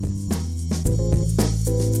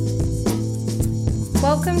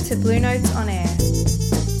Welcome to Blue Notes on Air.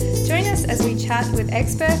 Join us as we chat with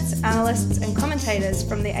experts, analysts and commentators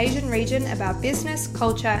from the Asian region about business,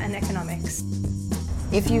 culture and economics.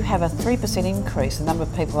 If you have a 3% increase in the number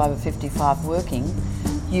of people over 55 working,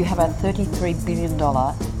 you have a $33 billion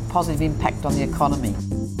positive impact on the economy.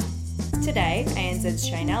 Today, ANZ's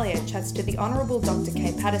Shayne Elliott chats to the Honourable Dr.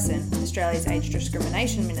 Patterson, Australia's Age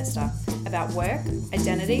Discrimination Minister, about work,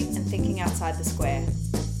 identity and thinking outside the square.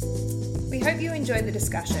 We hope you enjoy the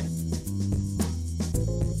discussion.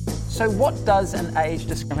 So what does an Age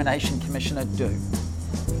Discrimination Commissioner do?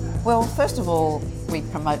 Well, first of all, we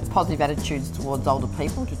promote positive attitudes towards older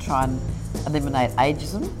people to try and eliminate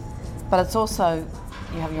ageism, but it's also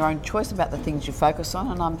you have your own choice about the things you focus on,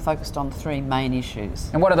 and I'm focused on three main issues.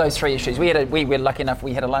 And what are those three issues? We were lucky enough,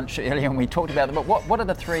 we had a lunch earlier and we talked about them, but what are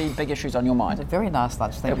the three big issues on your mind? It was a very nice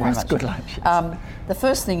lunch, thank you very much. It was good lunch, yes. The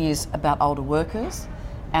first thing is about older workers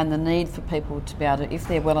and the need for people to be able to, if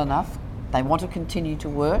they're well enough, they want to continue to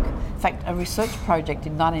work. In fact, a research project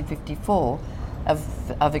in 1954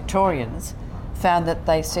 of Victorians found that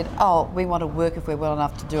they said, we want to work if we're well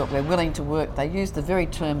enough to do it, we're willing to work. They used the very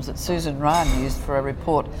terms that Susan Ryan used for a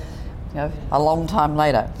report, a long time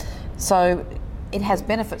later. So it has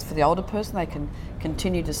benefits for the older person. They can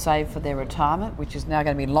continue to save for their retirement, which is now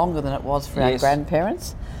going to be longer than it was for our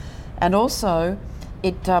grandparents. And also,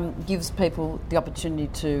 it gives people the opportunity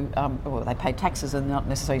to, they pay taxes and they're not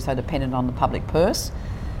necessarily so dependent on the public purse.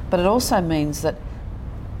 But it also means that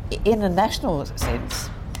in a national sense,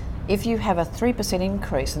 if you have a 3%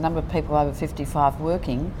 increase in the number of people over 55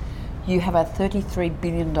 working, you have a $33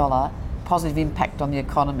 billion positive impact on the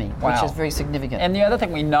economy, which is very significant. And the other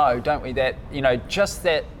thing we know, don't we, that, just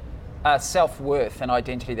that self-worth and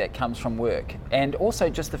identity that comes from work, and also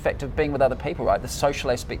just the fact of being with other people, right? The social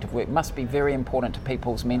aspect of work must be very important to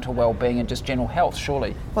people's mental well-being and just general health,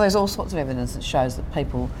 surely. Well, there's all sorts of evidence that shows that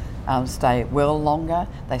people stay well longer,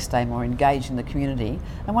 they stay more engaged in the community.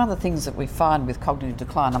 And one of the things that we find with cognitive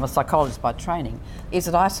decline, I'm a psychologist by training, is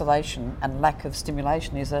that isolation and lack of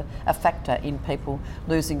stimulation is a factor in people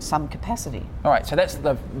losing some capacity. All right, so that's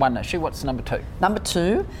the one issue. What's number two? Number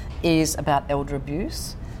two is about elder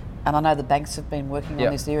abuse. And I know the banks have been working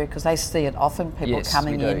on this area because they see it often, people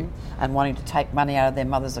coming in and wanting to take money out of their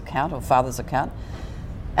mother's account or father's account.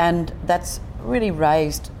 And that's really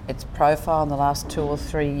raised its profile in the last 2 or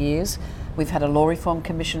 3 years. We've had a Law Reform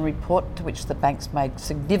Commission report to which the banks made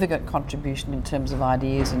significant contribution in terms of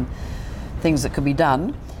ideas and things that could be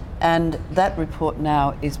done. And that report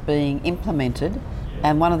now is being implemented,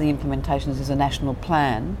 and one of the implementations is a national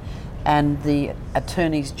plan, and the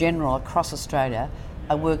Attorneys General across Australia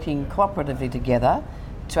are working cooperatively together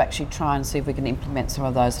to actually try and see if we can implement some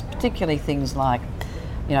of those, particularly things like,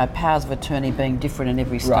 powers of attorney being different in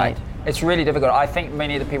every state. Right. It's really difficult. I think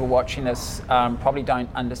many of the people watching this probably don't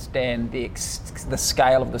understand the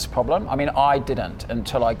scale of this problem. I mean, I didn't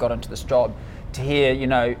until I got into this job. To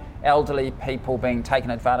hear, elderly people being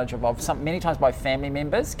taken advantage of many times by family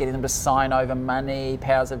members, getting them to sign over money,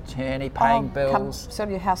 powers of attorney, paying bills. Come sell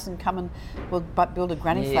your house and come and we'll build a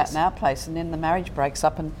granny flat in our place, and then the marriage breaks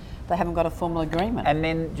up and they haven't got a formal agreement. And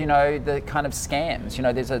then, the kind of scams,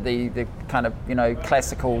 there's the kind of,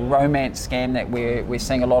 classical romance scam that we're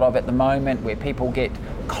seeing a lot of at the moment, where people get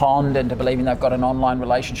conned into believing they've got an online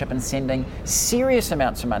relationship and sending serious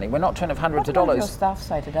amounts of money. We're not talking of hundreds of dollars. What did your staff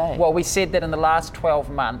say today? Well, we said that in the last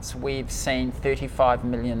 12 months, we've seen $35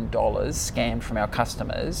 million scammed from our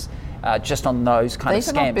customers, just on those kind of scams.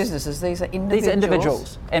 These are not businesses, these are individuals. These are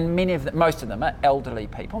individuals, and most of them are elderly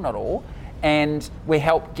people, not all. And we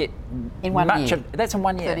help get in 1 year. That's in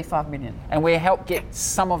 1 year. 35 million. And we help get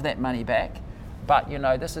some of that money back. But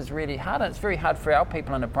this is really hard. It's very hard for our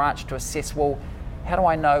people in a branch to assess, well, how do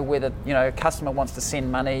I know whether, a customer wants to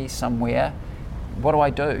send money somewhere? What do I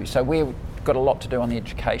do? So we've got a lot to do on the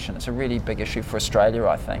education. It's a really big issue for Australia,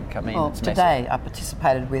 I think. I mean, well, it's today I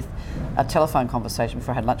participated with a telephone conversation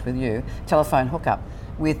before I had lunch with you, telephone hookup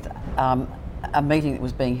with a meeting that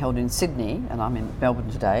was being held in Sydney, and I'm in Melbourne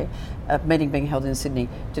today, a meeting being held in Sydney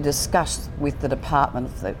to discuss with the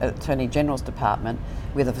department, the Attorney General's department,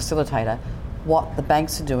 with a facilitator, what the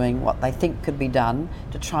banks are doing, what they think could be done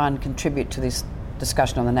to try and contribute to this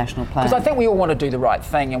discussion on the national plan. Because I think we all want to do the right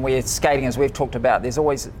thing, and we're skating, as we've talked about.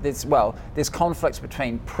 There's conflicts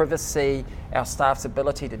between privacy, our staff's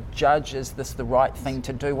ability to judge, is this the right thing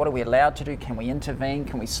to do? What are we allowed to do? Can we intervene?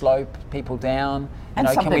 Can we slow people down? And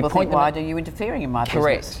some people think, why are you interfering in my business?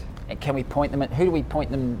 Correct. And can we point them at, who do we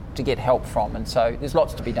point them to get help from? And so there's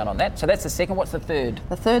lots to be done on that. So that's the second. What's the third?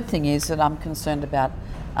 The third thing is that I'm concerned about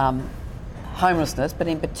homelessness, but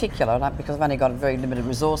in particular, because I've only got very limited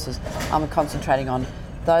resources, I'm concentrating on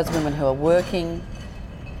those women who are working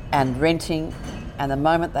and renting, and the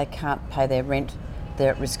moment they can't pay their rent,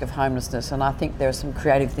 they're at risk of homelessness. And I think there are some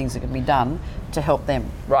creative things that can be done to help them.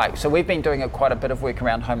 Right, so we've been doing quite a bit of work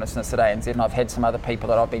around homelessness at ANZ, and I've had some other people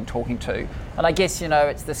that I've been talking to. And I guess,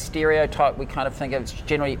 it's the stereotype we kind of think of. It's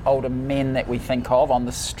generally older men that we think of on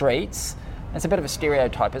the streets. It's a bit of a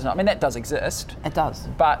stereotype, isn't it? I mean, that does exist. It does.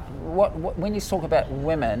 But what when you talk about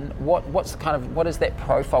women, what is that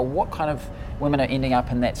profile? What kind of women are ending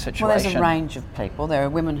up in that situation? Well, there's a range of people. There are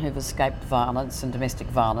women who've escaped violence and domestic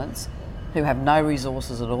violence, who have no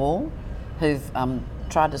resources at all, who've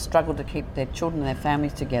tried to struggle to keep their children and their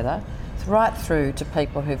families together, right through to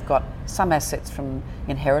people who've got some assets from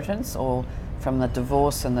inheritance or from the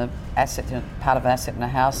divorce and the part of asset in a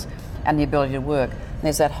house and the ability to work. And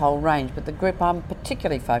there's that whole range. But the group I'm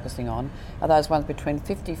particularly focusing on are those ones between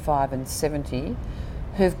 55 and 70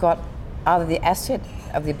 who've got either the asset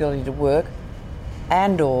of the ability to work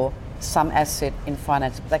and or some asset in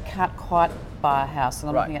finance, but they can't quite buy a house. And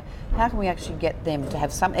I'm looking at how can we actually get them to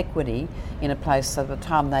have some equity in a place so by the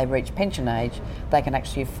time they reach pension age, they can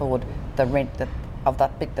actually afford the rent of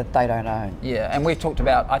that bit that they don't own. Yeah, and we've talked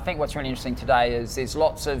about, I think what's really interesting today is there's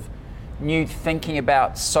lots of new thinking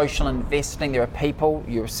about social investing. There are people,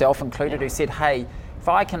 yourself included, who said, hey, if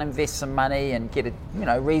I can invest some money and get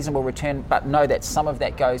a reasonable return, but know that some of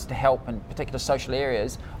that goes to help in particular social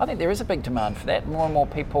areas, I think there is a big demand for that. More and more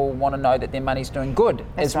people want to know that their money's doing good,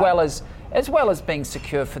 as well as being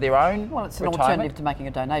secure for their own Well, it's an retirement. alternative to making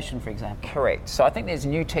a donation, for example. Correct. So I think there's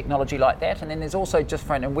new technology like that, and then there's also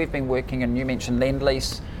different, and we've been working, and you mentioned Lend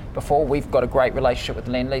Lease before. We've got a great relationship with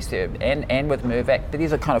Lend Lease there and with Mirvac, but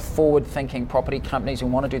these are kind of forward-thinking property companies who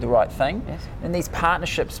want to do the right thing. Yes. And these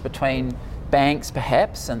partnerships between banks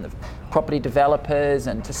perhaps and the property developers,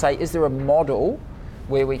 and to say, is there a model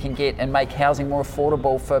where we can get and make housing more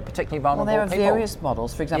affordable for particularly vulnerable people? Well, there are various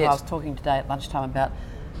models. For example, Yes. I was talking today at lunchtime about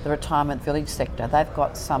the retirement village sector. They've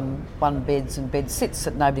got some one beds and bed sits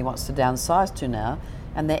that nobody wants to downsize to now,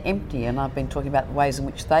 and they're empty. And I've been talking about ways in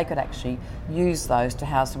which they could actually use those to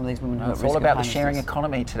house some of these women who are at It's risk all of about the homelessness. sharing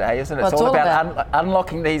economy today, isn't it? Well, it's all about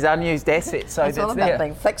unlocking these unused assets. So it's all that's about there.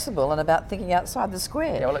 being flexible and about thinking outside the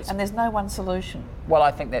square. Yeah, well, and there's no one solution. Well,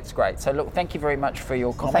 I think that's great. So look, thank you very much for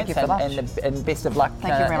your comments, thank you for lunch. and best of luck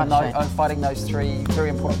Thank you very much, Shayne. on fighting those three very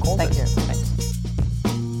important causes. Thank you. Thanks.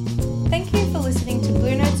 Thank you for listening to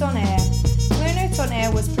Blue Notes on Air. Blue Notes on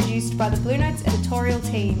Air was produced by the Blue Notes editorial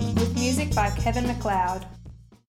team with music by Kevin MacLeod.